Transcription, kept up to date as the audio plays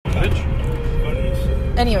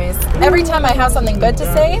Anyways, every time I have something good to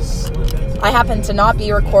say, I happen to not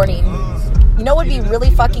be recording. You know what would be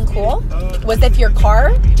really fucking cool? Was if your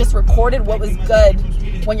car just recorded what was good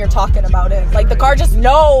when you're talking about it. Like, the car just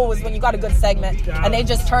knows when you got a good segment, and they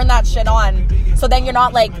just turn that shit on. So then you're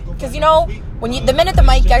not like, because you know, the minute the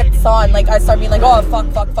mic gets on, like, I start being like, oh,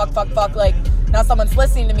 fuck, like, now someone's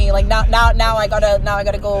listening to me, like, now I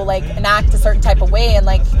gotta go, like, enact a certain type of way, and,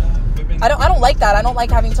 like, I don't like that. I don't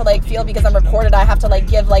like having to, like, feel because I'm recorded I have to, like,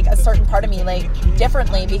 give, like, a certain part of me, like,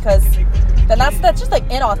 differently, because then that's just, like,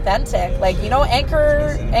 inauthentic. Like, you know,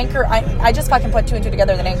 Anchor, I just fucking put two and two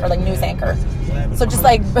together than Anchor, like, news anchor. So just,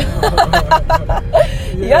 like,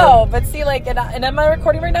 yo, but see, like, and am I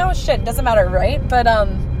recording right now? Shit, doesn't matter, right? But,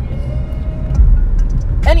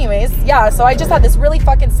 anyways, yeah, so I just had this really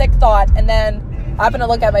fucking sick thought, and then I happened to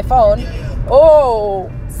look at my phone.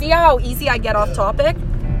 Oh, see how easy I get off topic?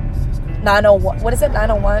 901, what is it,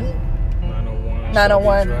 901?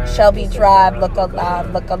 901, Shelby Drive, look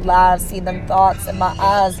alive, see them thoughts in my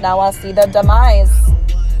eyes, now I see their demise.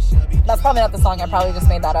 That's probably not the song, I probably just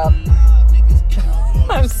made that up.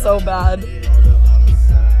 I'm so bad.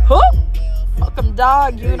 Huh? Fuck 'em,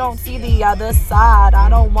 dog, you don't see the other side. I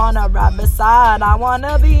don't wanna ride beside, I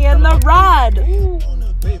wanna be in the ride.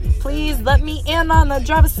 Please let me in on the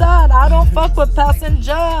driver's side. I don't fuck with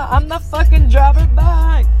passenger, I'm the fucking driver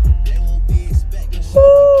back.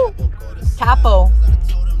 Woo! Capo.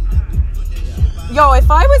 Yo, if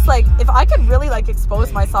I could really, like,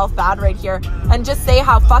 expose myself bad right here and just say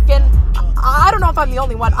how fucking, I don't know if I'm the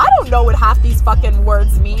only one. I don't know what half these fucking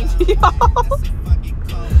words mean, yo.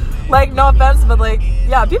 Like, no offense, but, like,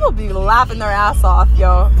 yeah, people be laughing their ass off,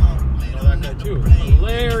 yo. That guy too.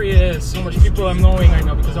 Hilarious. So much people I'm knowing right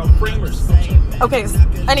now because I'm framers. Okay,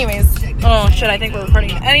 anyways. Oh, shit, I think we're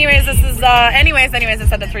recording. Anyways, this is, anyways, I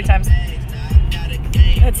said that 3 times.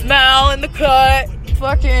 It's Mel in the cut.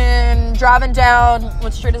 Fucking driving down,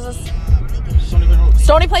 what street is this?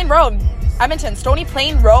 Stony Plain Road. Edmonton, Stony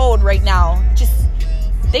Plain Road right now. Just,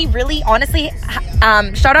 they really, honestly,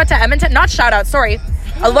 shout out to Edmonton. Not shout out, sorry.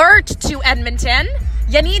 Alert to Edmonton.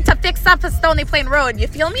 You need to fix up a Stony Plain Road. You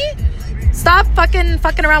feel me? Stop fucking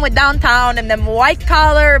around with downtown and them white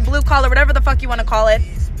collar, blue collar, whatever the fuck you want to call it.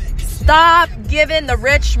 Stop giving the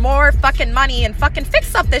rich more fucking money and fucking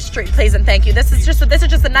fix up this street, please and thank you. This is just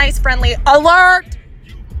a nice, friendly alert.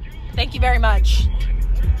 Thank you very much.